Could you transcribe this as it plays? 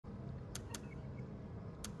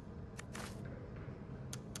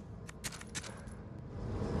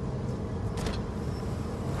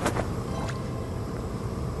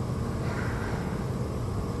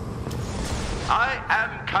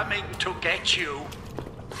coming to get you.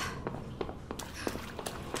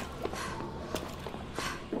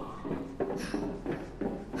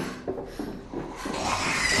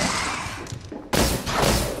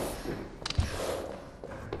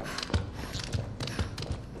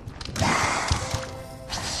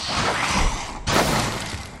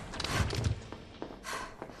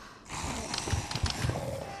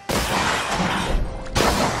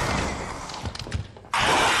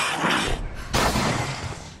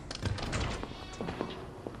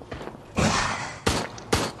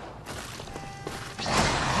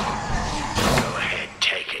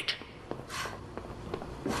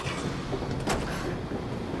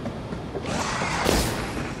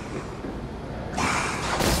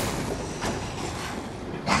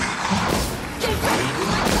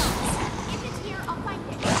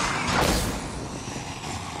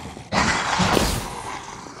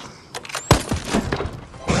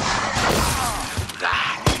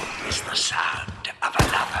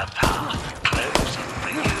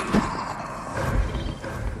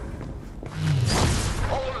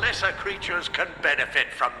 Creatures can benefit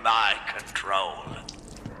from my control.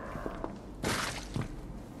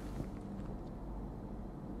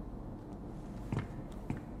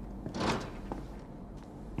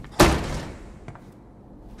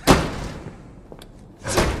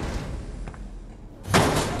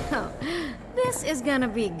 Oh, this is gonna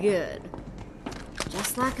be good.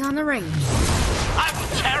 Just like on the range. I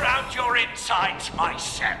will tear out your insides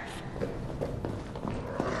myself.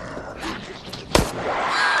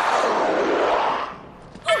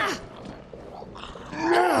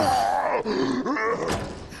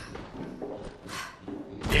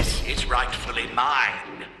 This is rightfully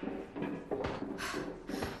mine.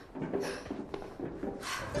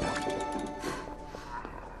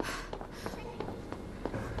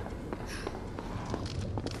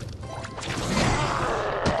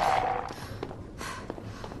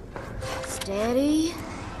 Steady.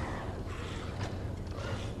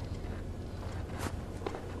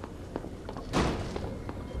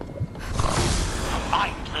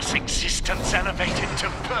 Mindless existence elevated to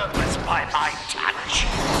purpose by my touch.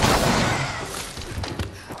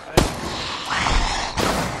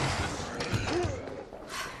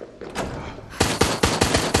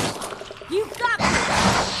 You got me!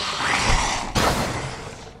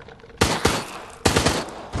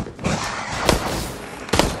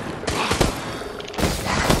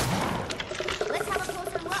 Let's have a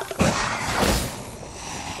closer look.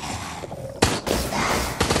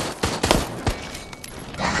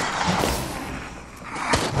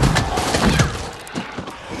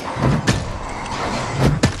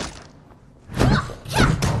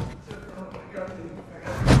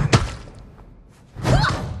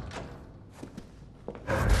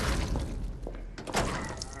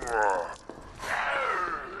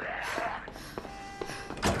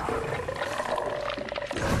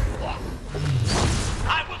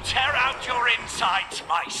 Insides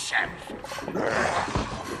myself.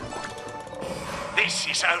 This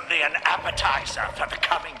is only an appetizer for the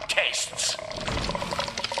coming tests.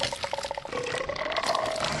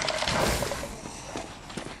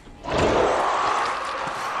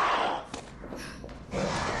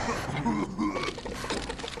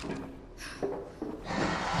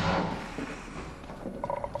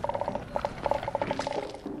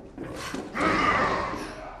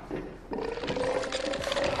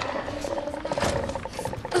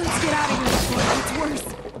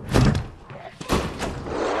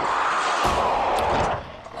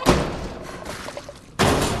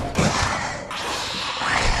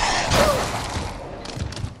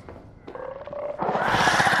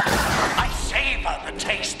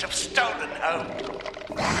 Taste of stolen home.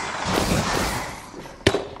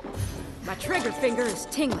 My trigger finger is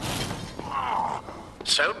tingling.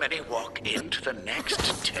 So many walk into the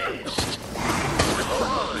next test.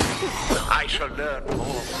 I shall learn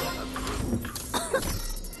more from a group.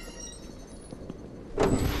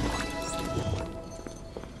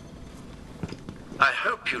 I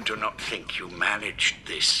hope you do not think you managed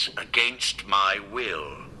this against my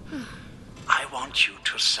will. I want you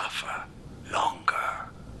to suffer longer.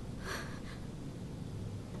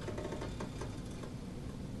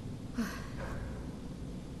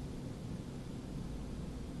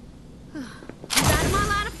 Got him on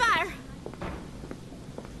line of fire.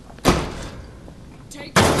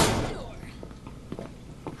 Take the door.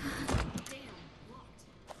 Damn, locked.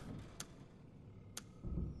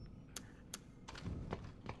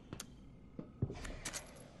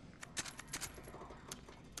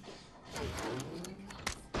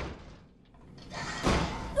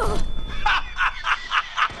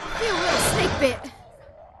 You little snake bit.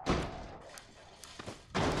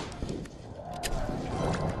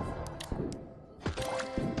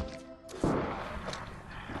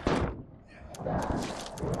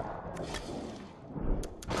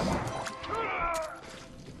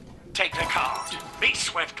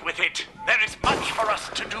 us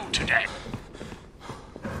to do today.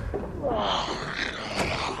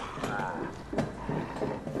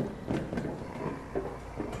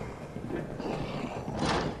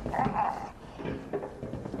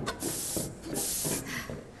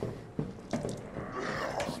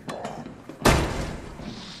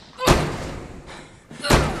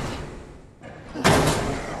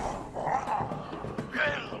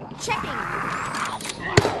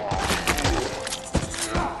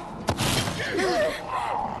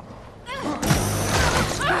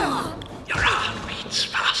 Your heart beats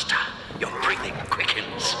faster. Your breathing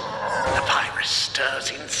quickens. The virus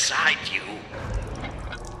stirs inside you.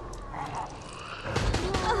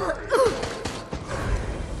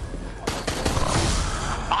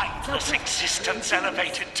 Mindless existence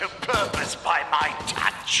elevated to purpose by my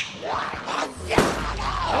touch.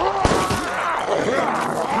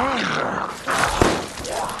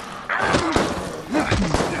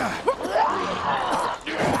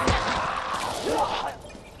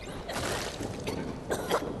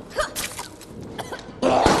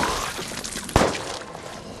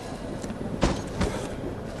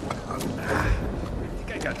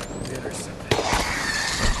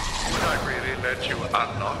 Would I really let you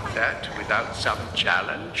unlock that without some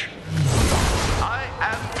challenge? I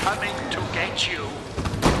am coming to get you.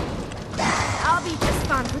 I'll be just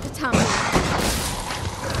fine with the tumble.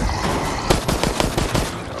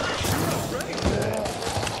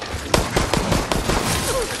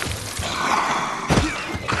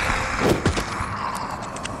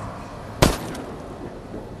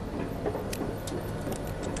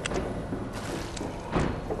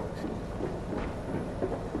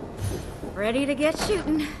 Ready to get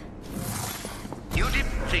shooting. You didn't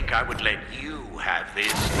think I would let you have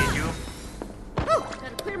this, did you? Whew,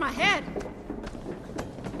 gotta clear my head.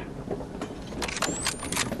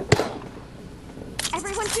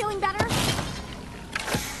 Everyone feeling better?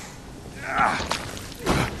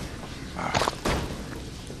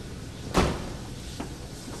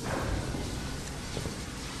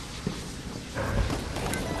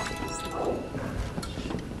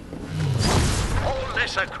 All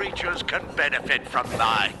lesser creatures can benefit from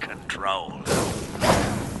my control.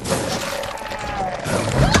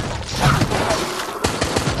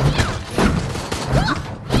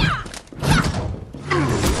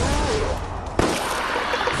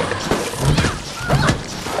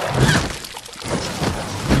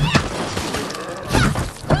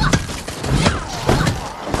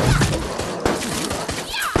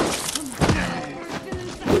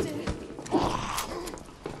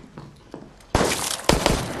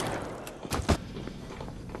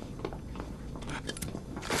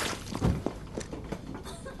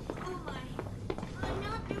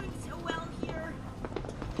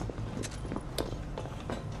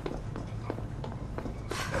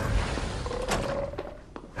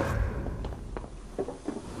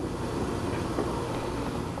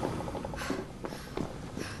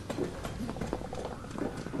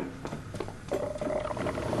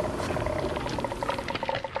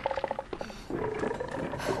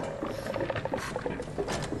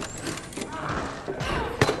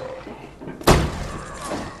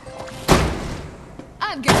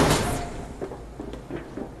 I'm good.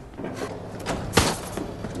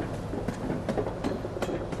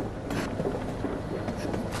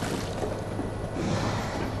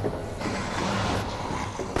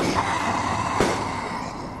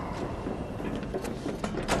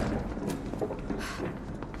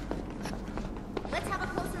 Let's have a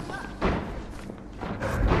closer look.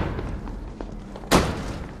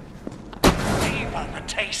 Even the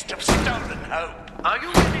taste of stolen hope. Are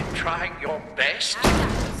you really trying your best?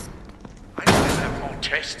 I still have more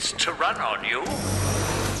tests to run on you.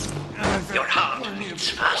 Your heart beats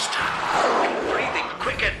faster. Your breathing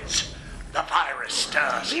quickens. The virus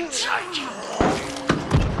stirs inside you.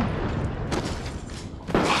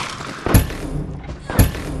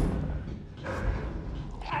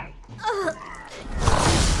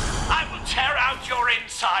 I will tear out your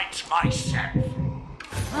insides myself.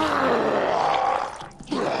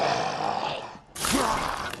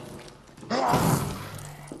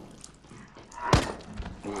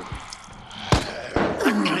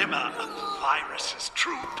 The glimmer of the virus's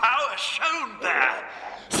true power shown there.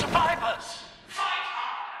 Survivors, fight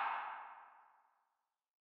harder.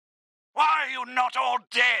 Why are you not all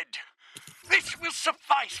dead? This will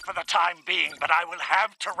suffice for the time being, but I will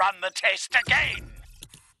have to run the test again.